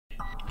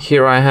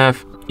Here I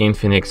have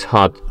INFINIX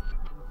Hot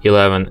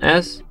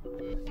 11S,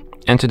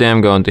 and today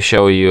I'm going to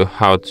show you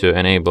how to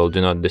enable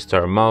Do Not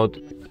Disturb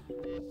mode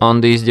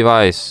on this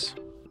device.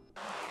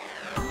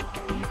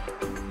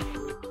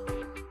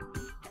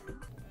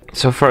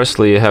 So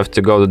firstly you have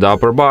to go to the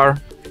upper bar,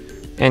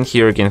 and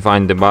here you can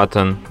find the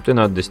button Do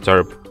Not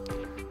Disturb.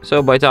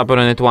 So by tapping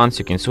on it once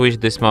you can switch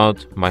this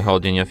mode. By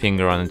holding your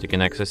finger on it you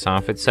can access some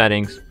of its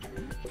settings.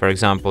 For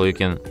example, you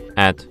can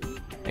add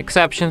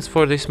exceptions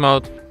for this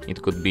mode.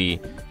 It could be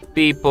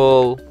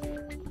people,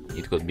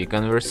 it could be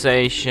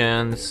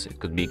conversations, it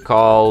could be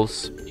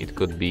calls, it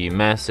could be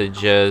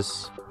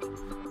messages.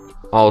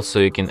 Also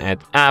you can add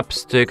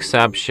apps to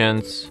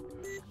exceptions,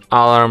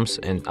 alarms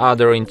and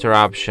other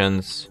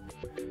interruptions.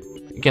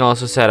 You can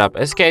also set up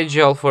a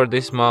schedule for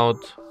this mode.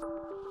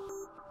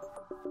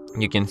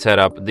 You can set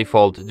up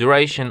default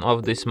duration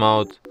of this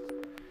mode.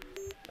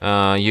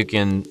 You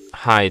can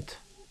hide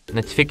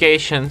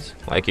notifications,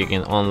 like you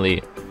can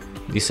only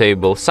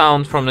disable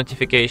sound from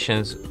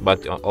notifications,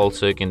 but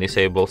also you can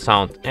disable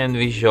sound and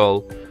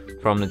visual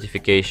from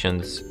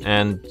notifications.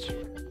 And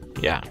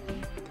yeah,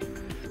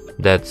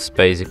 that's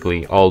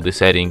basically all the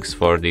settings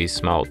for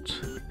this mode.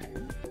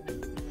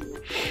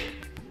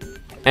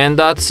 And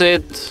that's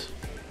it.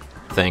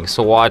 Thanks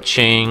for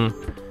watching.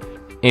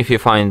 If you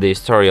find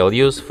this tutorial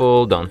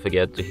useful, don't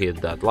forget to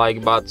hit that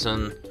like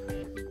button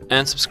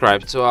and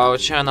subscribe to our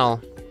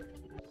channel.